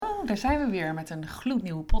Nou, daar zijn we weer met een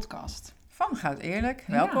gloednieuwe podcast. Van Goud Eerlijk,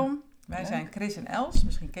 Ja. welkom. Wij Leuk. zijn Chris en Els,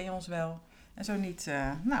 misschien ken je ons wel. En zo niet,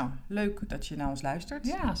 leuk dat je naar ons luistert.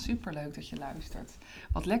 Ja, superleuk dat je luistert.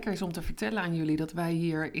 Wat lekker is om te vertellen aan jullie dat wij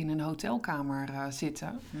hier in een hotelkamer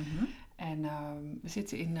zitten. Mhm. En we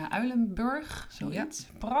zitten in Uilenburg, zoiets.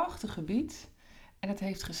 Prachtig gebied. En het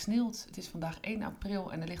heeft gesneeuwd. Het is vandaag 1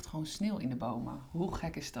 april en er ligt gewoon sneeuw in de bomen. Hoe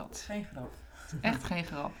gek is dat? Geen grap. Echt geen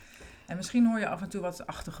grap. En misschien hoor je af en toe wat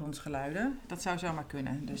achtergrondsgeluiden. Dat zou zomaar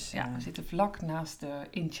kunnen. Dus, Ja, we zitten vlak naast de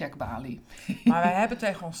incheckbalie. Maar wij hebben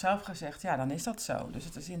tegen onszelf gezegd, ja, dan is dat zo. Dus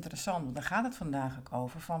het is interessant, want daar gaat het vandaag ook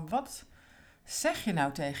over. Van wat zeg je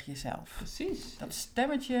nou tegen jezelf? Precies. Dat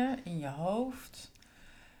stemmetje in je hoofd.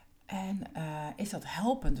 En is dat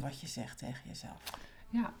helpend wat je zegt tegen jezelf?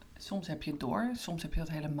 Ja, soms heb je het door, soms heb je dat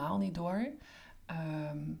helemaal niet door.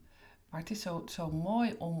 Maar het is zo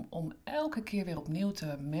mooi om elke keer weer opnieuw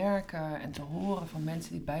te merken en te horen van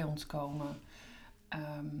mensen die bij ons komen,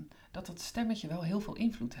 dat stemmetje wel heel veel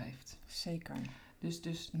invloed heeft. Zeker.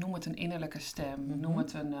 Dus noem het een innerlijke stem, Mhm. noem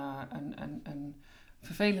het een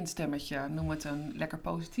vervelend stemmetje, noem het een lekker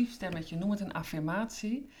positief stemmetje, noem het een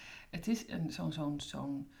affirmatie. Het is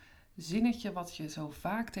zo'n zinnetje wat je zo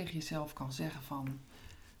vaak tegen jezelf kan zeggen van,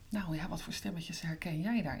 nou ja, wat voor stemmetjes herken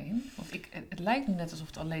jij daarin? Want het lijkt nu net alsof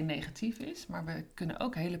het alleen negatief is, maar we kunnen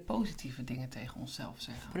ook hele positieve dingen tegen onszelf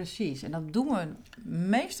zeggen. Precies, en dat doen we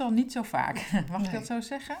meestal niet zo vaak. Mag ik Nee. dat zo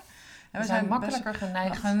zeggen? En We zijn makkelijker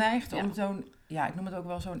geneigd. om zo'n, ja, ik noem het ook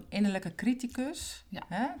wel zo'n innerlijke criticus, Ja.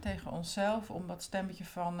 hè, tegen onszelf, om dat stemmetje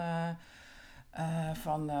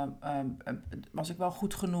was ik wel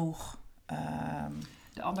goed genoeg?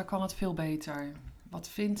 De ander kan het veel beter. Wat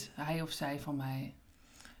vindt hij of zij van mij?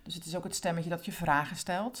 Dus het is ook het stemmetje dat je vragen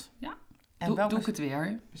stelt. Ja. En Doe ik het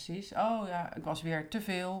weer? Precies. Oh ja, ik was weer te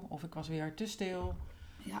veel of ik was weer te stil.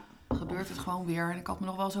 Ja, gebeurt het gewoon weer. En ik had me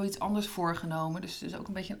nog wel zoiets anders voorgenomen. Dus het is ook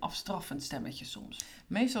een beetje een afstraffend stemmetje soms.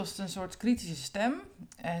 Meestal is het een soort kritische stem.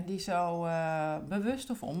 En die zo bewust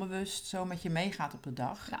of onbewust zo met je meegaat op de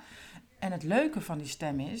dag. Ja. En het leuke van die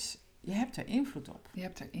stem is, je hebt er invloed op. Je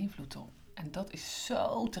hebt er invloed op. En dat is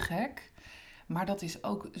zo te gek. Maar dat is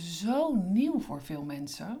ook zo nieuw voor veel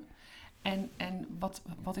mensen. En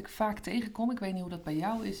wat ik vaak tegenkom, ik weet niet hoe dat bij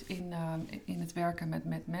jou is in het werken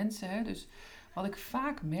met mensen. Hè? Dus wat ik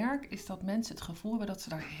vaak merk is dat mensen het gevoel hebben dat ze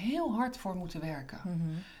daar heel hard voor moeten werken.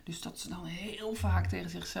 Dus dat ze dan heel vaak tegen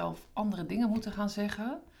zichzelf andere dingen moeten gaan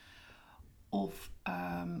zeggen.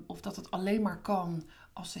 Of dat het alleen maar kan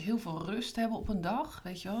als ze heel veel rust hebben op een dag,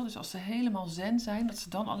 weet je wel. Dus als ze helemaal zen zijn, dat ze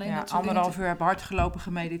dan alleen Ja, dat soort dingen 1,5 uur hebben hard gelopen,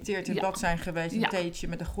 gemediteerd, in Ja. bad zijn geweest, een Ja. theetje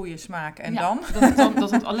met een goede smaak. En Ja, dan?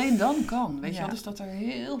 dat het alleen dan kan, weet je Ja. wel. Dus dat er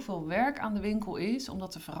heel veel werk aan de winkel is om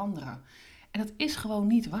dat te veranderen. En dat is gewoon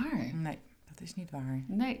niet waar. Nee, dat is niet waar.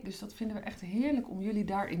 Nee, dus dat vinden we echt heerlijk om jullie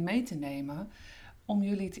daarin mee te nemen. Om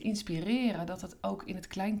jullie te inspireren dat het ook in het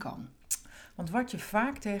klein kan. Want wat je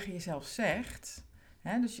vaak tegen jezelf zegt,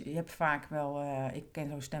 hè, dus je hebt vaak wel, ik ken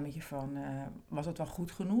zo'n stemmetje van, was het wel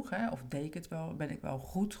goed genoeg? Hè? Of deed ik het wel? Ben ik wel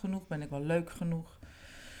goed genoeg? Ben ik wel leuk genoeg?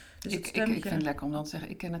 Dus Ik vind het lekker om dan te zeggen,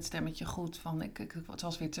 ik ken het stemmetje goed van, het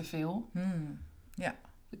was weer te veel. Ja,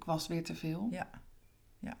 Ik was weer te veel. ja,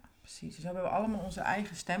 precies. Dus we hebben allemaal onze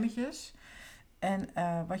eigen stemmetjes. En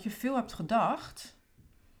wat je veel hebt gedacht,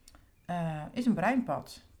 is een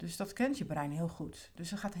breinpad. Dus dat kent je brein heel goed. Dus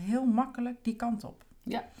het gaat heel makkelijk die kant op.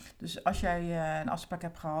 Ja. Dus als jij een afspraak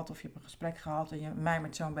hebt gehad of je hebt een gesprek gehad en je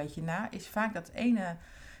mijmert zo'n beetje na, is vaak dat ene,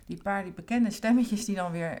 die bekende stemmetjes die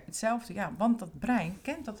dan weer hetzelfde, ja, want dat brein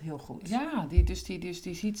kent dat heel goed. Ja, die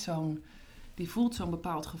ziet die voelt zo'n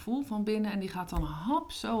bepaald gevoel van binnen en die gaat dan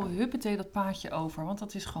zo huppatee dat paadje over. Want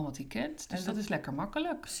dat is gewoon wat hij kent. Dus En dat is lekker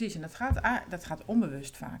makkelijk. Precies, en dat gaat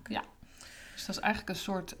onbewust vaak. Ja. Dus dat is eigenlijk een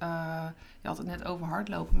soort, je had het net over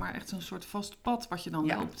hardlopen, maar echt zo'n soort vast pad wat je dan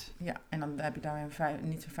loopt. Ja, en dan heb je daar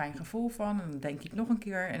niet zo'n fijn gevoel van. En dan denk ik nog een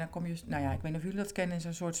keer en dan kom je, nou ja, ik weet niet of jullie dat kennen, in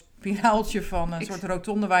zo'n soort spiraaltje van een soort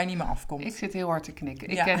rotonde waar je niet meer afkomt. Ik zit heel hard te knikken.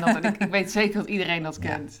 Ik Ja. ken dat en ik weet zeker dat iedereen dat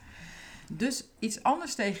kent. Dus iets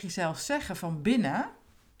anders tegen jezelf zeggen van binnen,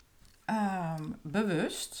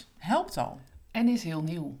 bewust, helpt al. En is heel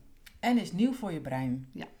nieuw. En is nieuw voor je brein.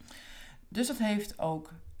 Ja. Dus dat heeft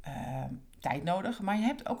ook tijd nodig, maar je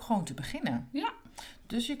hebt ook gewoon te beginnen. Ja.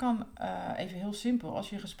 Dus je kan even heel simpel, als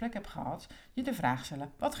je een gesprek hebt gehad, je de vraag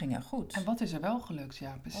stellen, wat ging er goed? En wat is er wel gelukt?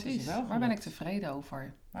 Ja, precies. wel Waar ben ik gelukt? tevreden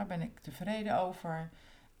over? Waar ben ik tevreden over?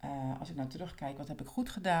 Als ik nou terugkijk, wat heb ik goed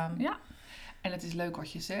gedaan? Ja. En het is leuk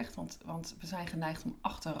wat je zegt, want we zijn geneigd om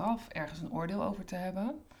achteraf ergens een oordeel over te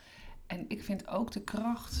hebben. En ik vind ook de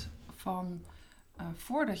kracht van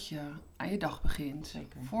voordat je aan je dag begint,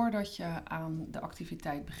 Zeker. voordat je aan de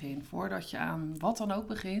activiteit begint, voordat je aan wat dan ook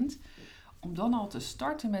begint, om dan al te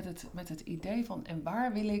starten met het idee van en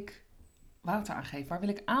waar wil ik water aan geven, waar wil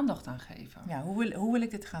ik aandacht aan geven? Ja, hoe wil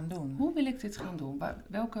ik dit gaan doen? Hoe wil ik dit gaan doen?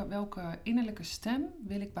 Welke innerlijke stem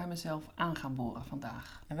wil ik bij mezelf aan gaan boren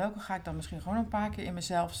vandaag? En welke ga ik dan misschien gewoon een paar keer in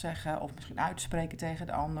mezelf zeggen, of misschien uitspreken tegen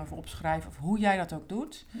de ander, of opschrijven, of hoe jij dat ook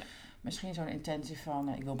doet. Ja. Misschien zo'n intentie van,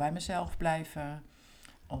 ik wil bij mezelf blijven,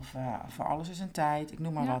 of voor alles is een tijd, ik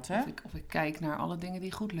noem maar wat. Hè? Of ik kijk naar alle dingen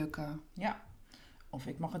die goed lukken. Ja, of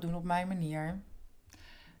ik mag het doen op mijn manier.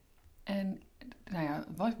 En nou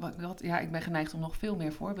ja, ik ben geneigd om nog veel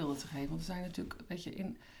meer voorbeelden te geven. Want er zijn natuurlijk, weet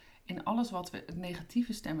je, in alles wat we het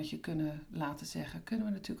negatieve stemmetje kunnen laten zeggen, kunnen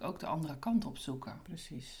we natuurlijk ook de andere kant opzoeken.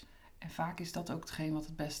 Precies. En vaak is dat ook hetgeen wat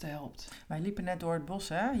het beste helpt. Wij liepen net door het bos,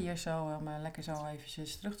 hè? Hier zo, om lekker zo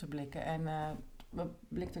eventjes terug te blikken. En we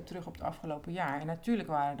blikten terug op het afgelopen jaar. En natuurlijk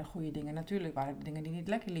waren er goede dingen, natuurlijk waren er dingen die niet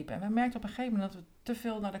lekker liepen. En we merkten op een gegeven moment dat we te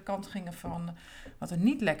veel naar de kant gingen van wat er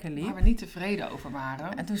niet lekker liep. Waar we niet tevreden over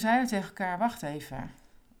waren. En toen zeiden we tegen elkaar, wacht even.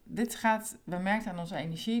 We merkten aan onze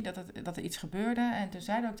energie dat er iets gebeurde. En toen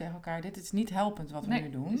zeiden we ook tegen elkaar, dit is niet helpend wat we nu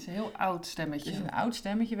doen. Het is een heel oud stemmetje. Het is een oud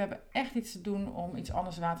stemmetje. We hebben echt iets te doen om iets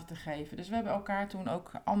anders water te geven. Dus we hebben elkaar toen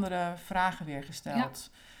ook andere vragen weer gesteld.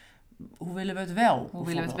 Ja. Hoe willen we het wel? Hoe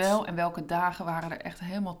willen we het wel? En welke dagen waren er echt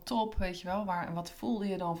helemaal top, weet je wel? En wat voelde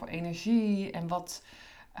je dan voor energie? En wat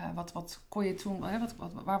kon je toen,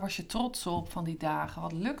 waar was je trots op van die dagen?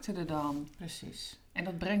 Wat lukte er dan? Precies. En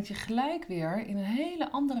dat brengt je gelijk weer in een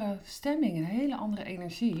hele andere stemming, een hele andere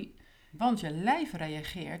energie. Want je lijf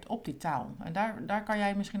reageert op die taal. En daar kan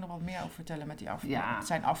jij misschien nog wat meer over vertellen met die affirmaties. Ja. Het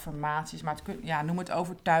zijn affirmaties, maar noem het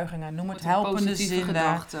overtuigingen, noem het helpende zinnen.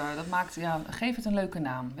 Gedachten. Dat maakt, geef het een leuke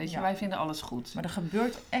naam. Weet je, wij vinden alles goed. Maar er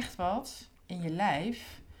gebeurt echt wat in je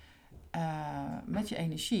lijf met je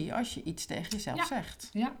energie als je iets tegen jezelf zegt.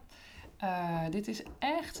 Ja. Dit is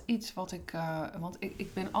echt iets wat want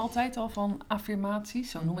ik ben altijd al van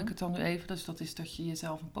affirmaties, zo noem ik het dan nu even. Dus dat is dat je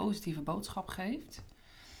jezelf een positieve boodschap geeft.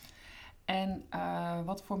 En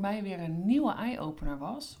wat voor mij weer een nieuwe eye-opener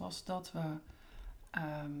was dat we...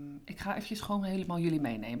 ik ga eventjes gewoon helemaal jullie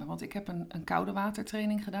meenemen. Want ik heb een koude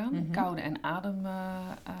watertraining gedaan. Een koude en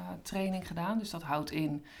ademtraining gedaan. Dus dat houdt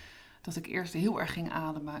in dat ik eerst heel erg ging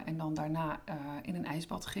ademen en dan daarna in een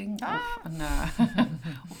ijsbad ging.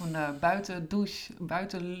 Of een buitendouche,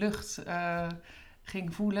 buitenlucht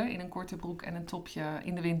ging voelen in een korte broek en een topje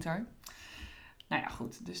in de winter. Nou ja,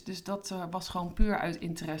 goed. Dus dat was gewoon puur uit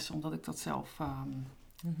interesse, omdat ik dat zelf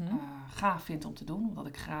gaaf vind om te doen. Omdat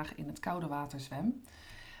ik graag in het koude water zwem.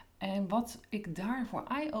 En wat ik daar voor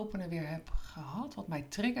eye-opener weer heb gehad, wat mij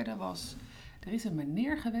triggerde, was... Er is een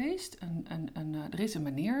meneer geweest,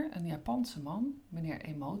 een Japanse man, meneer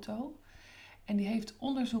Emoto. En die heeft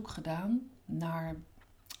onderzoek gedaan naar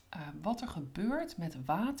wat er gebeurt met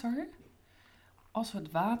water als we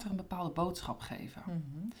het water een bepaalde boodschap geven.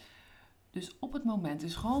 Mm-hmm. Dus op het moment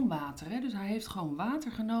is gewoon water. Hè? Dus hij heeft gewoon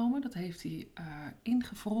water genomen, dat heeft hij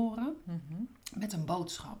ingevroren met een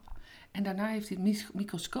boodschap. En daarna heeft hij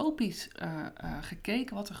microscopisch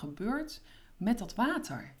gekeken wat er gebeurt met dat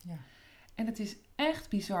water. Ja. En het is echt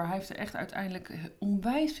bizar. Hij heeft er echt uiteindelijk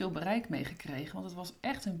onwijs veel bereik mee gekregen. Want het was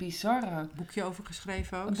echt een bizarre... Boekje over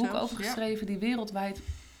geschreven ook. Een boek over geschreven die wereldwijd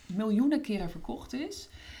miljoenen keren verkocht is.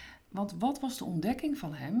 Want wat was de ontdekking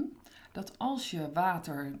van hem? Dat als je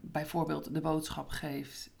water bijvoorbeeld de boodschap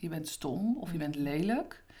geeft... je bent stom of je bent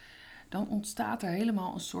lelijk... dan ontstaat er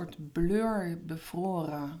helemaal een soort blur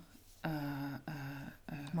bevroren...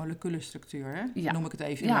 moleculenstructuur, hè? Ja. Noem ik het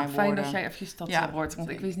even in mijn woorden. Ja, fijn dat jij eventjes dat wordt, want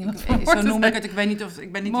ik wist niet wat zo noem ik het. Ik weet niet of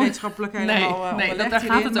ik ben niet wetenschappelijk helemaal Nee, daar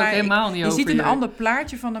gaat het ook helemaal niet over. Je ziet een ander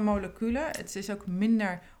plaatje van de moleculen. Het is ook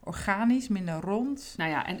minder organisch, minder rond. Nou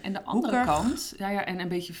ja, en de andere kant, en een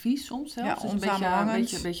beetje vies soms zelfs. Ja,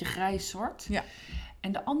 dus een beetje grijs-zwart. Ja.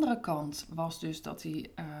 En de andere kant was dus dat hij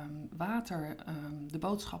water de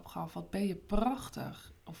boodschap gaf, wat ben je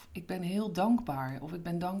prachtig. Of ik ben heel dankbaar. Of ik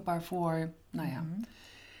ben dankbaar voor,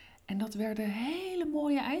 En dat werden hele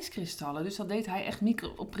mooie ijskristallen. Dus dat deed hij echt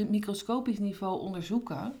op microscopisch niveau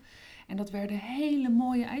onderzoeken. En dat werden hele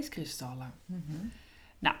mooie ijskristallen. Mm-hmm.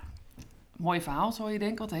 Nou, mooi verhaal zou je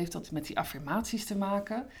denken. Wat heeft dat met die affirmaties te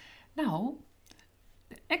maken? Nou,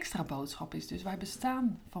 de extra boodschap is dus... wij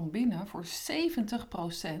bestaan van binnen voor 70%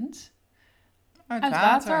 uit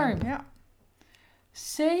water. Ja. 70%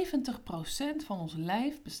 van ons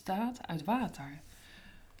lijf bestaat uit water.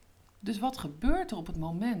 Dus wat gebeurt er op het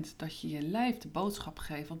moment dat je je lijf de boodschap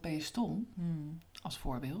geeft... wat ben je stom, als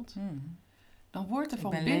voorbeeld... Dan wordt er van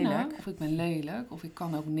binnen, lelijk. Of ik ben lelijk, of ik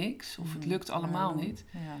kan ook niks... of het lukt allemaal niet...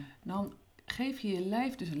 Dan geef je je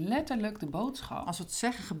lijf dus letterlijk de boodschap. Als we het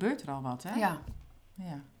zeggen, gebeurt er al wat, hè? Ja.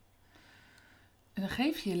 Ja. En dan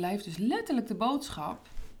geef je je lijf dus letterlijk de boodschap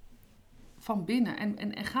van binnen.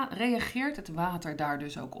 En reageert het water daar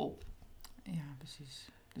dus ook op. Ja, precies.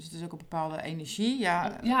 Dus het is ook een bepaalde energie.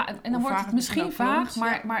 Ja, en dan wordt het misschien vaag,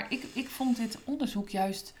 ja. maar ik vond dit onderzoek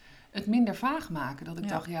juist het minder vaag maken. Dat ik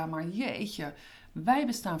dacht, maar jeetje, wij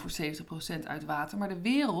bestaan voor 70% uit water, maar de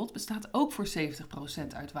wereld bestaat ook voor 70%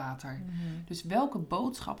 uit water. Mm-hmm. Dus welke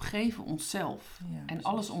boodschap geven we onszelf en precies.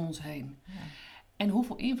 alles om ons heen? Ja. En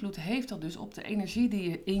hoeveel invloed heeft dat dus op de energie die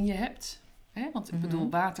je in je hebt? Want ik bedoel,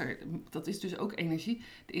 water, dat is dus ook energie.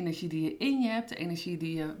 De energie die je in je hebt, de energie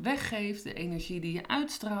die je weggeeft, de energie die je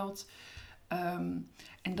uitstraalt.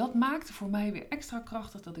 En dat maakte voor mij weer extra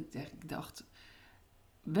krachtig dat ik dacht,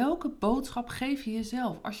 welke boodschap geef je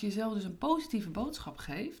jezelf? Als je jezelf dus een positieve boodschap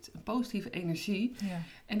geeft, een positieve energie. Ja.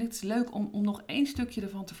 En het is leuk om nog 1 stukje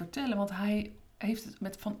ervan te vertellen, want hij heeft het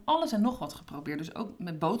met van alles en nog wat geprobeerd. Dus ook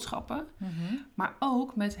met boodschappen, maar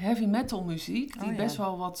ook met heavy metal muziek, die best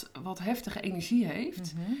wel wat heftige energie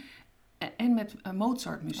heeft. En met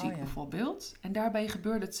Mozart muziek bijvoorbeeld. En daarbij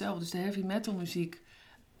gebeurde hetzelfde. Dus de heavy metal muziek,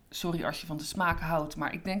 sorry als je van de smaak houdt,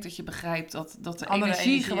 maar ik denk dat je begrijpt dat de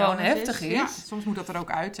energie gewoon heftig is. Ja, soms moet dat er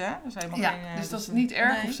ook uit, hè? Dat is helemaal geen, dus dat is niet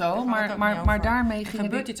erg of zo, maar daarmee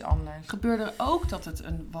gebeurt iets anders. Gebeurde er ook dat het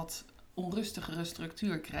een wat onrustigere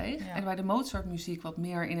structuur kreeg. Ja. En waar de Mozart-muziek wat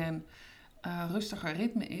meer in een rustiger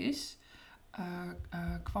ritme is,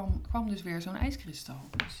 kwam dus weer zo'n ijskristal.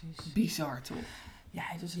 Precies. Bizar, toch? Ja,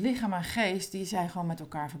 dus lichaam en geest, die zijn gewoon met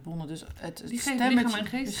elkaar verbonden. Dus die lichaam en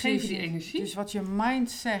geest geven die energie. Dus wat je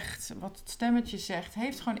mind zegt, wat het stemmetje zegt,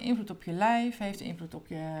 heeft gewoon invloed op je lijf, heeft invloed op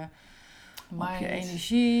je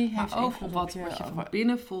energie. Maar heeft ook op wat je van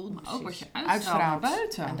binnen voelt, maar ook wat je uitstraalt naar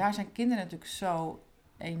buiten. En daar zijn kinderen natuurlijk zo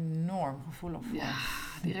enorm gevoelig voor. Ja,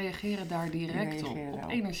 die reageren daar direct op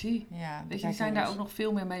energie. Ja, die zijn daar ook nog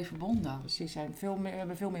veel meer mee verbonden. Precies, we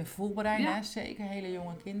hebben veel meer voelbrein, hè? Zeker hele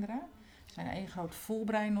jonge kinderen. Ze zijn één groot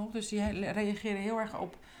voelbrein nog, dus die reageren heel erg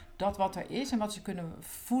op dat wat er is en wat ze kunnen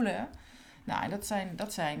voelen. Nou,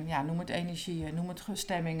 dat zijn noem het energieën, noem het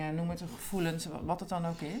stemmingen, noem het gevoelens, wat het dan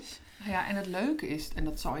ook is. Ja, en het leuke is, en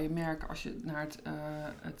dat zal je merken als je naar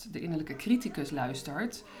de innerlijke criticus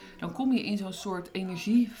luistert, dan kom je in zo'n soort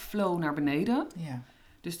energieflow naar beneden. Ja.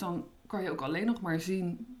 Dus dan kan je ook alleen nog maar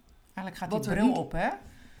zien. Eigenlijk gaat die bril op, hè?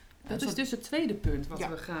 Dat is dus het tweede punt wat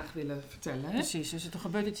we graag willen vertellen. Hè? Precies, dus er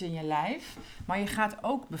gebeurt iets in je lijf. Maar je gaat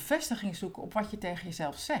ook bevestiging zoeken op wat je tegen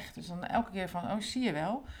jezelf zegt. Dus dan elke keer van, zie je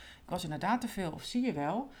wel, ik was inderdaad te veel, of zie je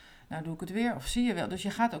wel, nou doe ik het weer, of zie je wel. Dus je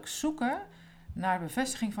gaat ook zoeken naar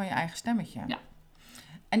bevestiging van je eigen stemmetje. Ja.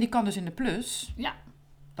 En die kan dus in de plus. Ja.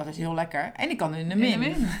 Dat is heel lekker. En die kan in de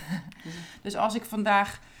min. Dus als ik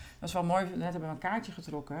vandaag, dat is wel mooi, net hebben we een kaartje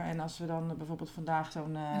getrokken. En als we dan bijvoorbeeld vandaag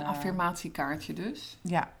zo'n... een affirmatiekaartje dus.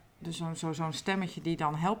 Ja. Dus zo'n stemmetje die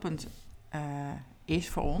dan helpend is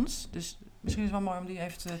voor ons. Dus misschien is het wel mooi om die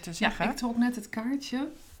even te zeggen. Ja, ik trok net het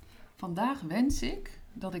kaartje. Vandaag wens ik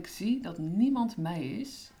dat ik zie dat niemand mij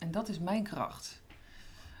is. En dat is mijn kracht.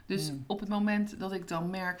 Dus op het moment dat ik dan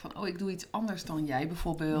merk van, ik doe iets anders dan jij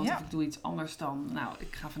bijvoorbeeld. Ja. Of ik doe iets anders dan,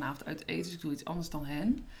 ik ga vanavond uit eten, dus ik doe iets anders dan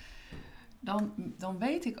hen. Dan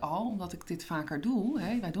weet ik al, omdat ik dit vaker doe,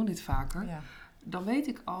 wij doen dit vaker. Ja. Dan weet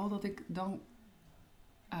ik al dat ik dan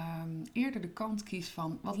eerder de kant kies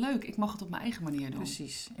van, wat leuk, ik mag het op mijn eigen manier doen.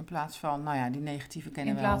 Precies, in plaats van, die negatieve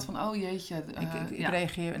kennen we wel. In plaats van, jeetje. Ik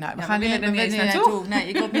reageer, we gaan er niet eens naartoe. Nee,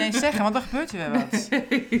 ik wil het niet eens zeggen, want dan gebeurt er weer wat.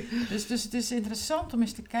 Nee. Dus het is interessant om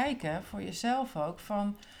eens te kijken, voor jezelf ook,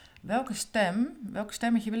 van welk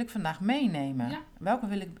stemmetje wil ik vandaag meenemen? Ja. Welke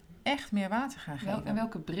wil ik echt meer water gaan geven? En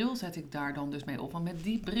welke bril zet ik daar dan dus mee op? Want met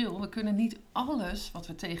die bril, we kunnen niet alles wat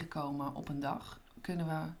we tegenkomen op een dag, kunnen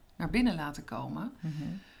we naar binnen laten komen.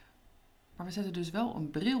 Mm-hmm. Maar we zetten dus wel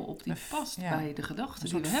een bril op die past bij de gedachten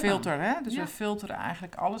die we hebben. Een filter, hè? Dus we filteren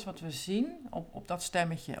eigenlijk alles wat we zien op dat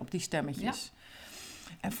stemmetje, op die stemmetjes.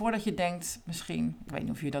 Ja. En voordat je denkt, misschien, ik weet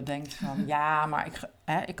niet of je dat denkt, van maar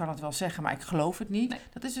ik kan het wel zeggen, maar ik geloof het niet. Nee.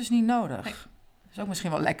 Dat is dus niet nodig. Nee. Dat is ook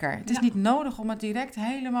misschien wel lekker. Het is niet nodig om het direct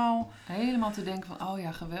helemaal te denken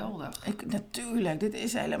van, geweldig. Natuurlijk, dit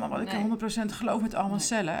is helemaal wat ik 100% geloof met al mijn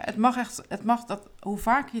cellen. Het mag dat, hoe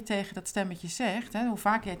vaak je tegen dat stemmetje zegt, hoe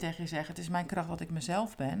vaak jij tegen je zegt, het is mijn kracht dat ik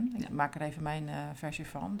mezelf ben. Ik maak er even mijn versie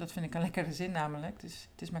van. Dat vind ik een lekkere zin namelijk. Dus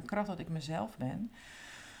het is mijn kracht dat ik mezelf ben.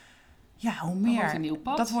 Ja, hoe meer. Dat wordt een nieuw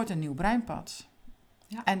pad. Dat wordt een nieuw breinpad.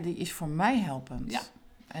 Ja. En die is voor mij helpend. Ja.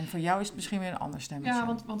 En voor jou is het misschien weer een ander stemmetje. Ja,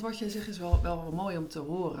 want wat jij zegt is wel mooi om te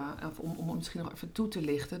horen. Of om misschien nog even toe te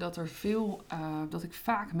lichten. Dat ik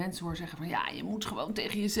vaak mensen hoor zeggen van... Ja, je moet gewoon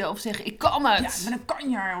tegen jezelf zeggen, ik kan het. Ja, ik ben een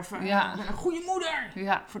kanjer. Of ik ben een goede moeder.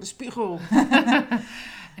 Ja. Voor de spiegel.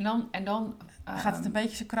 en dan gaat het een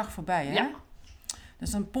beetje zijn kracht voorbij, hè? Ja.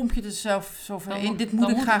 Dus dan pomp je er zelf zoveel in. Dit moet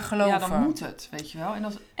ik graag geloven. Ja, dan moet het, weet je wel. En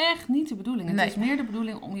dat is echt niet de bedoeling. Het is meer de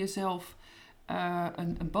bedoeling om jezelf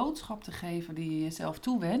een boodschap te geven die je jezelf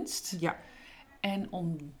toewenst. Ja. En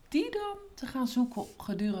om die dan te gaan zoeken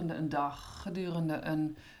gedurende een dag,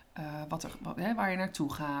 gedurende waar je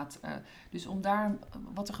naartoe gaat. Dus om daar,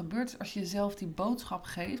 wat er gebeurt als je jezelf die boodschap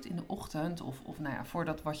geeft in de ochtend of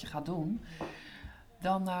voordat wat je gaat doen,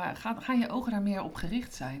 dan gaan je ogen daar meer op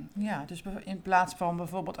gericht zijn. Ja, dus in plaats van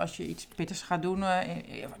bijvoorbeeld als je iets pittigs gaat doen,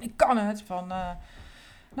 ik kan het,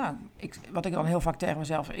 wat ik dan heel vaak tegen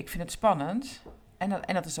mezelf, ik vind het spannend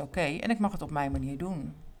en dat is oké en ik mag het op mijn manier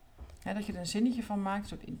doen. Hè, dat je er een zinnetje van maakt, een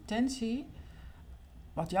soort intentie,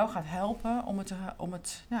 wat jou gaat helpen om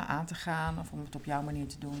het aan te gaan of om het op jouw manier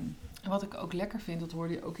te doen. En wat ik ook lekker vind, dat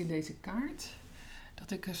hoorde je ook in deze kaart,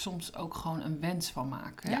 dat ik er soms ook gewoon een wens van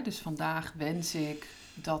maak. Hè? Ja. Dus vandaag wens ik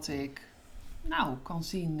dat ik kan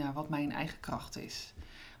zien wat mijn eigen kracht is.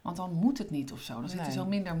 Want dan moet het niet of zo. Dan zit er zo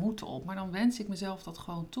minder moed op. Maar dan wens ik mezelf dat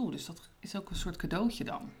gewoon toe. Dus dat is ook een soort cadeautje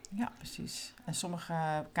dan. Ja, precies. En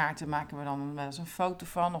sommige kaarten maken we dan wel eens een foto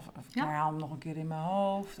van. Of ik herhaal hem nog een keer in mijn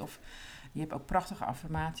hoofd. Of je hebt ook prachtige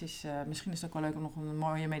affirmaties. Misschien is het ook wel leuk om nog een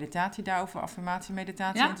mooie meditatie daarover,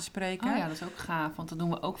 affirmatie-meditatie in te spreken. Oh ja, dat is ook gaaf. Want dat doen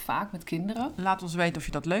we ook vaak met kinderen. Laat ons weten of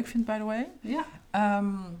je dat leuk vindt, by the way. Ja.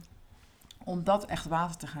 Om dat echt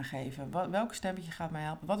water te gaan geven. Welk stemmetje gaat mij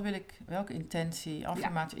helpen? Wat wil ik? Welke intentie?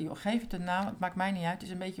 Affirmatie? Ja. Geef het een naam. Het maakt mij niet uit. Het is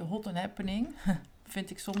een beetje hot and happening. Vind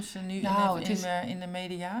ik soms nu in de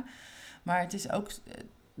media. Maar het is ook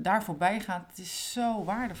daar voorbij gaan. Het is zo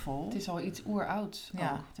waardevol. Het is al iets oerouds.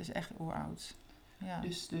 Ja, het is echt oeroud. Ja.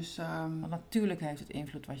 Want natuurlijk heeft het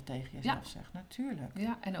invloed wat je tegen jezelf zegt. Natuurlijk.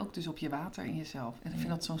 Ja, en ook dus op je water in jezelf. En ik vind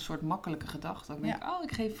dat zo'n soort makkelijke gedachte. Ik denk,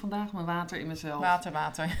 ik geef vandaag mijn water in mezelf. Water.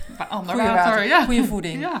 Ander water, ja. Goede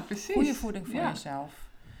voeding. Ja, precies. Goede voeding voor jezelf.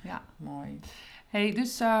 Ja. Mooi. Hey,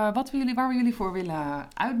 dus waar we jullie voor willen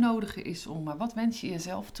uitnodigen is om... wat wens je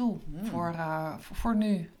jezelf toe voor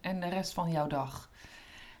nu en de rest van jouw dag?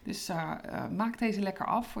 Dus maak deze lekker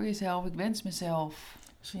af voor jezelf. Ik wens mezelf...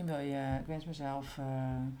 Misschien ik wens mezelf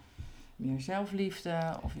meer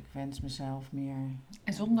zelfliefde of ik wens mezelf meer...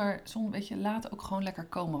 En zonder weet je, laat ook gewoon lekker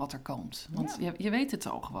komen wat er komt. Want je weet het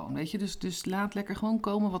al gewoon, weet je. Dus laat lekker gewoon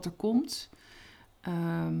komen wat er komt.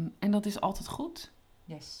 En dat is altijd goed.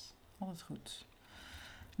 Yes, altijd goed.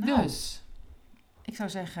 Dus, ik zou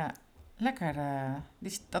zeggen, lekker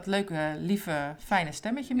dat leuke, lieve, fijne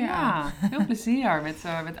stemmetje meer aan. Ja, heel plezier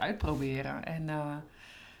met uitproberen. En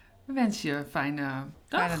we wensen je een fijne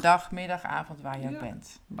dag. Fijne dag, middag, avond, waar je ook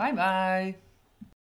bent. Bye bye.